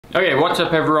Okay, what's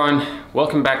up everyone?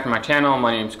 Welcome back to my channel.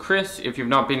 My name's Chris. If you've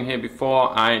not been here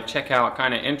before, I check out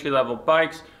kind of entry-level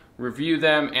bikes, review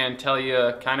them, and tell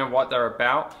you kind of what they're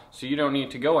about. So you don't need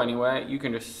to go anywhere. You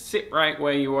can just sit right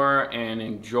where you are and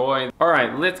enjoy. All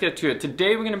right, let's get to it.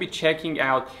 Today we're going to be checking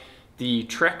out the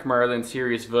Trek Marlin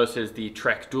series versus the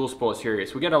Trek Dual Sport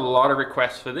series. We get a lot of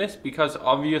requests for this because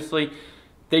obviously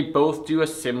they both do a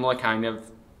similar kind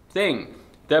of thing.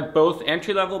 They're both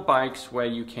entry-level bikes where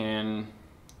you can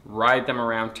ride them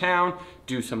around town,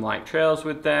 do some light trails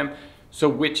with them. So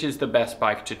which is the best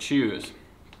bike to choose?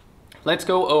 Let's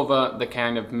go over the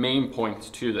kind of main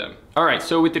points to them. All right,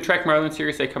 so with the Trek Marlin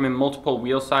series, they come in multiple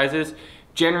wheel sizes.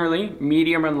 Generally,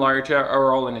 medium and larger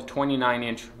are all in a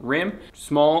 29-inch rim.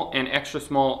 Small and extra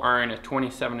small are in a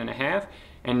 27.5.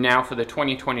 And now for the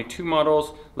 2022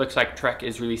 models, looks like Trek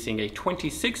is releasing a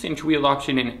 26-inch wheel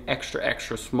option in an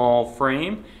extra small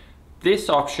frame. This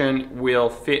option will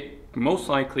fit most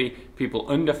likely people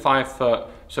under 5 foot,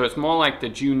 so it's more like the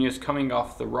juniors coming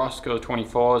off the Roscoe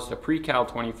 24s, the Pre-Cal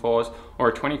 24s, or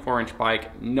a 24-inch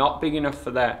bike, not big enough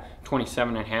for that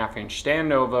 27.5-inch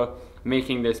standover,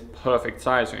 making this perfect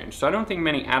size range. So I don't think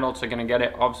many adults are going to get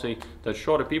it. Obviously, there's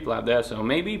shorter people out there, so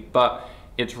maybe, but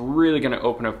it's really going to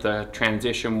open up the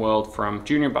transition world from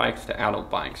junior bikes to adult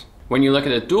bikes. When you look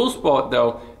at the Dual Sport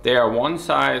though, they are one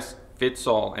size fits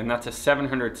all, and that's a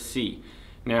 700C.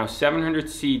 Now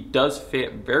 700C does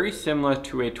fit very similar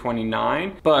to a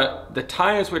 29, but the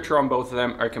tires which are on both of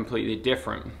them are completely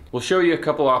different. We'll show you a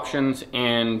couple options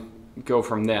and go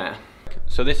from there.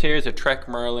 So this here is a Trek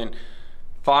Marlin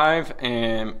 5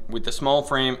 and with the small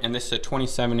frame, and this is a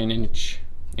 27-inch,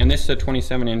 and this is a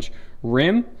 27-inch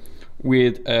rim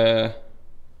with a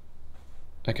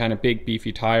kind of big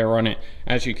beefy tire on it.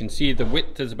 As you can see, the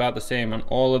width is about the same on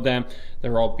all of them.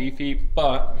 They're all beefy,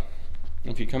 but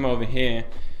if you come over here,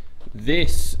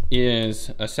 this is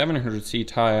a 700C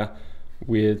tire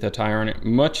with a tire on it,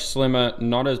 much slimmer,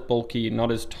 not as bulky,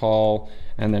 not as tall,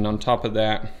 and then on top of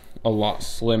that, a lot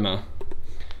slimmer.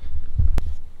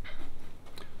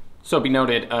 So be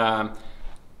noted,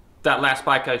 that last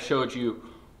bike I showed you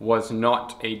was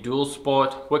not a Dual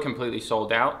Sport. We're completely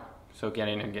sold out, so get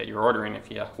in and get your order in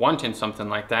if you're wanting something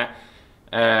like that.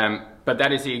 But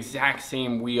that is the exact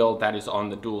same wheel that is on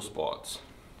the Dual Sports.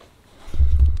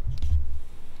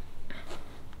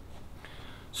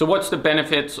 So what's the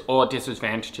benefits or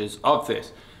disadvantages of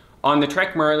this? On the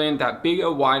Trek Marlin, that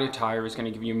bigger, wider tire is going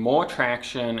to give you more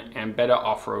traction and better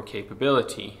off-road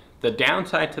capability. The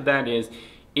downside to that is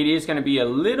it is going to be a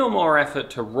little more effort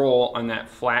to roll on that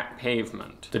flat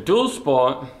pavement. The Dual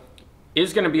Sport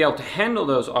is going to be able to handle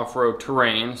those off-road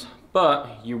terrains,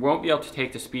 but you won't be able to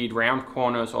take the speed round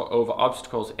corners or over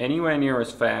obstacles anywhere near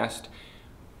as fast,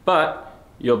 but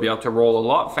you'll be able to roll a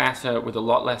lot faster with a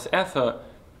lot less effort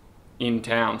in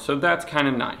town, so that's kind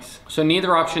of nice. So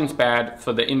neither option's bad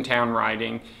for the in-town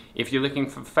riding. If you're looking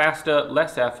for faster,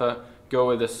 less effort, go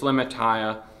with a slimmer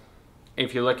tire.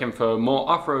 If you're looking for more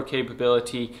off-road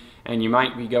capability and you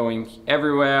might be going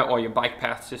everywhere, or your bike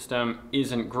path system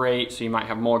isn't great, so you might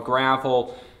have more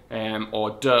gravel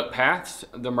or dirt paths,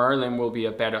 the Marlin will be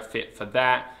a better fit for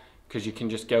that, because you can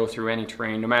just go through any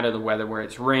terrain, no matter the weather, where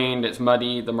it's rained, it's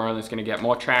muddy, the Marlin's going to get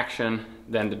more traction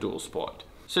than the Dual Sport.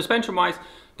 Suspension-wise,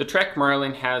 the Trek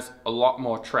Marlin has a lot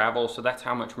more travel, so that's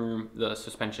how much room the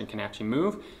suspension can actually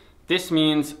move. This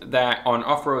means that on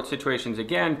off-road situations,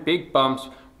 again, big bumps,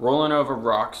 rolling over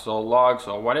rocks or logs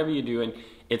or whatever you're doing,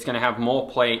 it's going to have more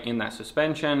play in that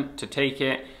suspension to take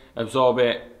it, absorb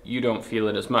it, you don't feel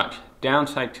it as much.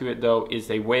 Downside to it though is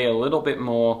they weigh a little bit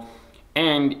more,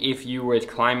 and if you were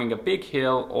climbing a big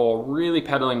hill or really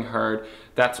pedaling hard,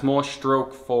 that's more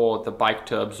stroke for the bike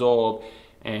to absorb,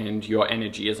 and your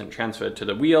energy isn't transferred to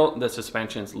the wheel, the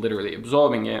suspension's literally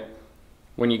absorbing it.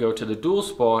 When you go to the Dual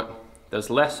Sport, there's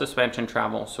less suspension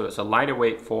travel, so it's a lighter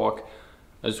weight fork.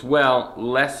 As well,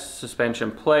 less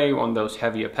suspension play on those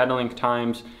heavier pedaling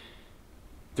times.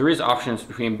 There is options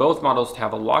between both models to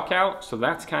have a lockout, so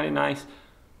that's kind of nice,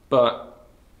 but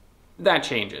that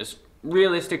changes.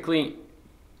 Realistically,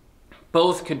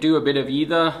 both could do a bit of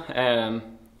either.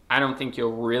 I don't think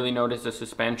you'll really notice the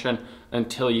suspension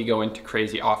until you go into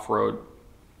crazy off-road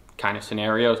kind of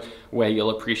scenarios where you'll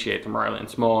appreciate the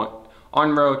Marlins more.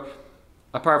 On-road,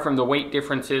 apart from the weight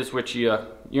differences, which you're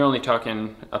only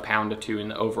talking a pound or two in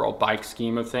the overall bike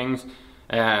scheme of things,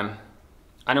 I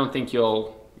don't think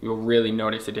you'll really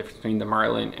notice the difference between the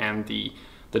Marlin and the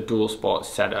Dual Sport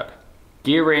setup.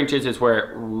 Gear ranges is where it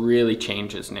really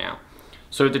changes now.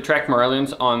 So the Trek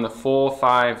Marlins, on the 4,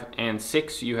 5, and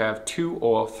 6, you have 2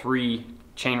 or 3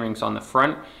 chain rings on the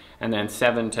front, and then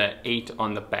 7 to 8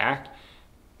 on the back.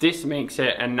 This makes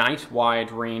it a nice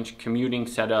wide range commuting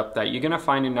setup that you're gonna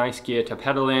find a nice gear to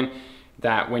pedal in,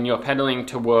 that when you're pedaling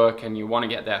to work and you wanna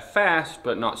get there fast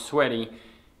but not sweaty,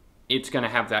 it's gonna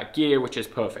have that gear, which is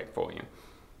perfect for you.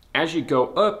 As you go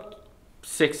up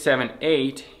 6, 7,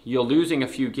 8, you're losing a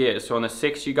few gears. So on the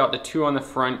 6, you got the 2 on the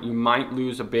front, you might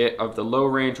lose a bit of the low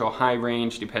range or high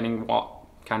range, depending what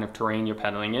kind of terrain you're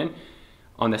pedaling in.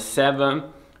 On the 7,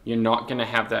 you're not gonna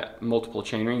have that multiple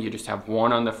chainring, you just have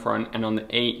 1 on the front, and on the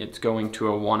 8, it's going to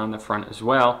a 1 on the front as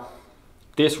well.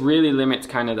 This really limits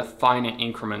kind of the finer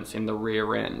increments in the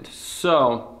rear end.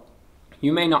 So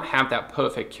you may not have that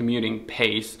perfect commuting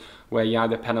pace where you're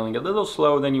either pedaling a little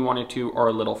slower than you wanted to or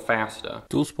a little faster.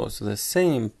 Dual sports are the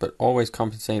same, but always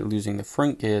compensate losing the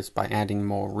front gears by adding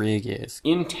more rear gears.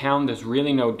 In town, there's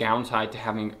really no downside to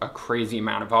having a crazy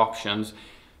amount of options.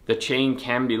 The chain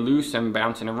can be loose and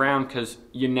bouncing around because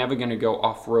you're never going to go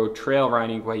off-road trail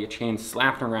riding where your chain's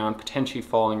slapping around, potentially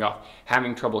falling off,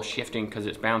 having trouble shifting because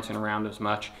it's bouncing around as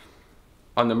much.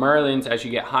 On the Marlins, as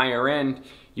you get higher end,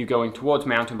 you're going towards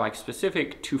mountain bike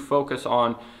specific to focus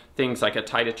on things like a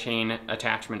tighter chain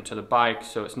attachment to the bike,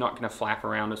 so it's not going to flap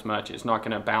around as much, it's not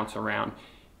going to bounce around,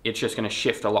 it's just going to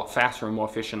shift a lot faster and more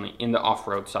efficiently in the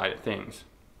off-road side of things.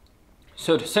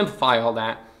 So to simplify all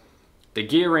that, the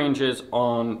gear ranges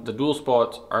on the dual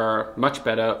sports are much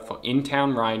better for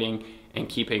in-town riding and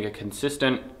keeping a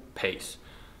consistent pace.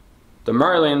 The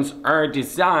Marlins are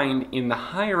designed in the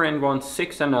higher end ones,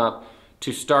 6 and up,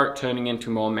 to start turning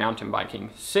into more mountain biking.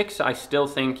 6 I still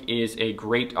think is a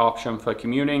great option for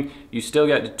commuting. You still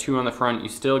get the 2 on the front, you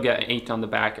still get 8 on the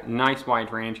back, nice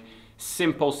wide range,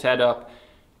 simple setup.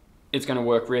 It's gonna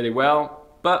work really well,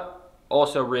 but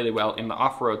also really well in the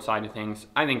off-road side of things.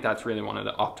 I think that's really one of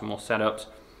the optimal setups.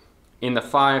 In the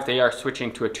 5, they are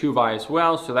switching to a 2x as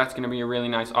well, so that's gonna be a really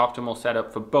nice optimal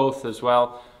setup for both as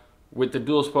well. With the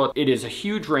dual sport, it is a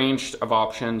huge range of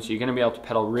options. You're gonna be able to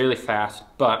pedal really fast,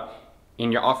 but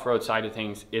in your off-road side of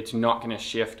things, it's not gonna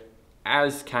shift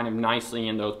as kind of nicely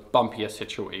in those bumpier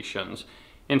situations.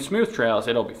 In smooth trails,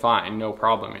 it'll be fine, no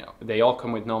problem. They all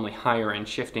come with normally higher end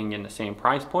shifting in the same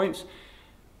price points,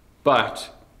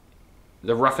 but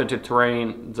the rougher the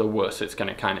terrain, the worse it's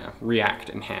gonna kind of react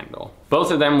and handle. Both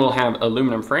of them will have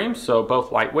aluminum frames, so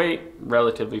both lightweight,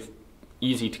 relatively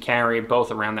easy to carry,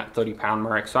 both around that 30-pound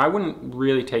mark, so I wouldn't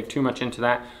really take too much into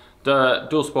that. The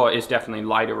dual sport is definitely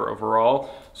lighter overall,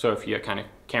 so if you're kind of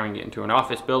carrying it into an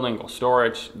office building or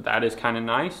storage, that is kind of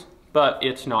nice, but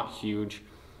it's not huge.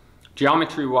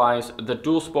 Geometry-wise, the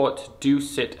dual sports do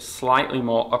sit slightly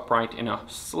more upright in a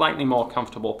slightly more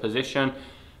comfortable position.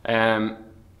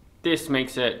 This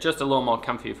makes it just a little more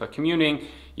comfy for commuting.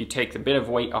 You take the bit of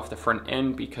weight off the front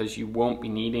end because you won't be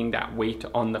needing that weight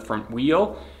on the front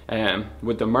wheel.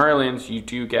 With the Marlins, you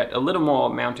do get a little more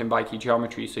mountain bikey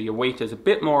geometry, so your weight is a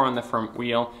bit more on the front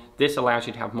wheel. This allows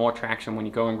you to have more traction when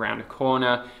you're going around a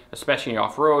corner, especially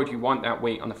off-road. You want that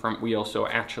weight on the front wheel so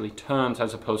it actually turns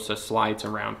as opposed to slides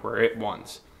around where it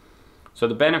wants. So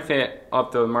the benefit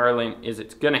of the Marlin is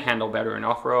it's gonna handle better in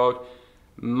off-road.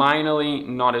 Minorly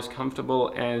not as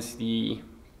comfortable as the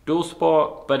dual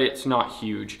sport, but it's not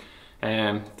huge.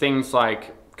 Things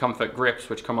like comfort grips,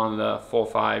 which come on the 4,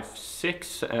 5,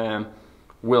 6,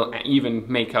 will even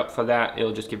make up for that.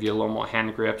 It'll just give you a little more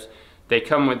hand grips. They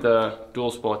come with the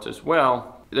dual sports as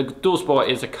well. The dual sport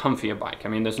is a comfier bike. I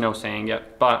mean, there's no saying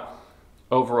it, but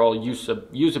overall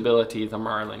usability, the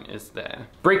Marlin is there.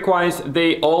 Brake-wise,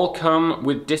 they all come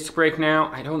with disc brake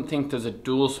now. I don't think there's a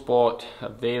dual sport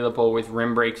available with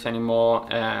rim brakes anymore.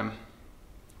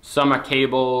 Some are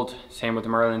cabled, same with the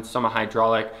Marlin, some are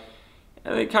hydraulic.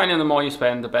 Kind of the more you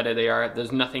spend, the better they are.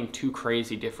 There's nothing too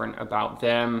crazy different about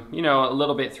them. You know, a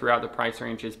little bit throughout the price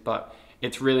ranges, but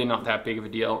it's really not that big of a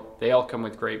deal. They all come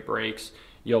with great brakes.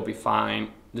 You'll be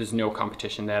fine. There's no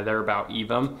competition there. They're about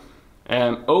even.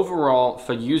 Overall,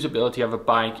 for usability of a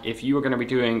bike, if you are going to be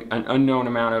doing an unknown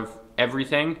amount of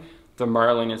everything, the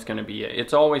Marlin is going to be it.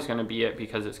 It's always going to be it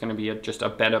because it's going to be just a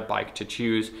better bike to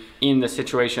choose in the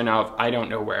situation of I don't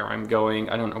know where I'm going,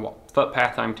 I don't know what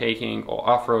footpath I'm taking or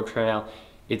off-road trail.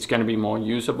 It's going to be more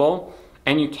usable.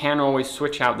 And you can always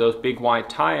switch out those big wide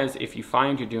tires if you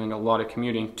find you're doing a lot of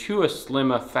commuting to a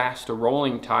slimmer, faster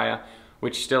rolling tire,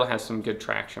 which still has some good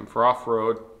traction for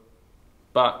off-road.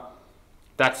 But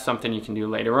that's something you can do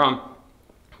later on.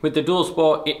 With the dual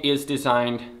sport, it is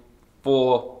designed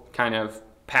for kind of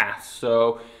paths.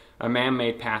 So a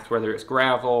man-made path, whether it's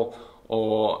gravel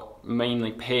or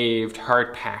mainly paved,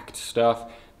 hard-packed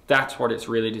stuff, that's what it's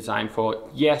really designed for.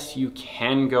 Yes, you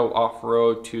can go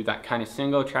off-road to that kind of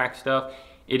single track stuff.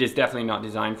 It is definitely not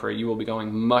designed for it. You will be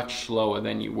going much slower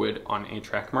than you would on a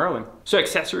Trek Marlin. So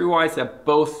accessory-wise, they're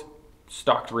both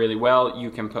stocked really well.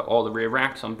 You can put all the rear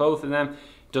racks on both of them.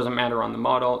 It doesn't matter on the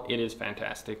model. It is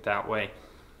fantastic that way.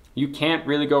 You can't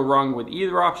really go wrong with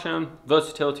either option.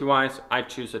 Versatility wise, I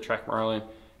choose the Trek Marlin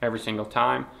every single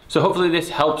time. So hopefully this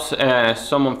helps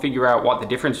someone figure out what the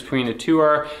difference between the two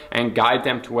are and guide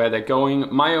them to where they're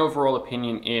going. My overall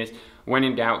opinion is, when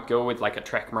in doubt, go with like a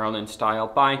Trek Marlin style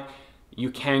bike. You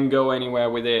can go anywhere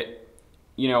with it,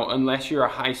 you know, unless you're a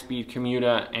high-speed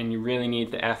commuter and you really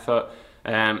need the effort.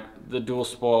 The dual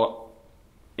sport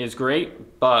is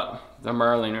great, but the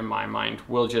Marlin, in my mind,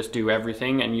 will just do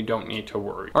everything and you don't need to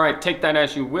worry. All right, take that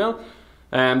as you will.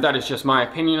 That is just my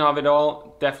opinion of it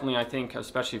all. Definitely, I think,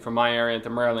 especially for my area, the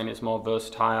Marlin is more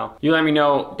versatile. You let me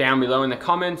know down below in the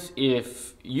comments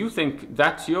if you think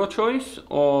that's your choice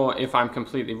or if I'm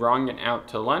completely wrong and out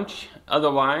to lunch.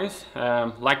 Otherwise,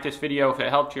 like this video if it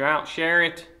helped you out, share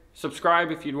it,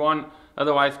 subscribe if you'd want.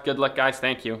 Otherwise, good luck guys,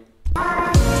 thank you.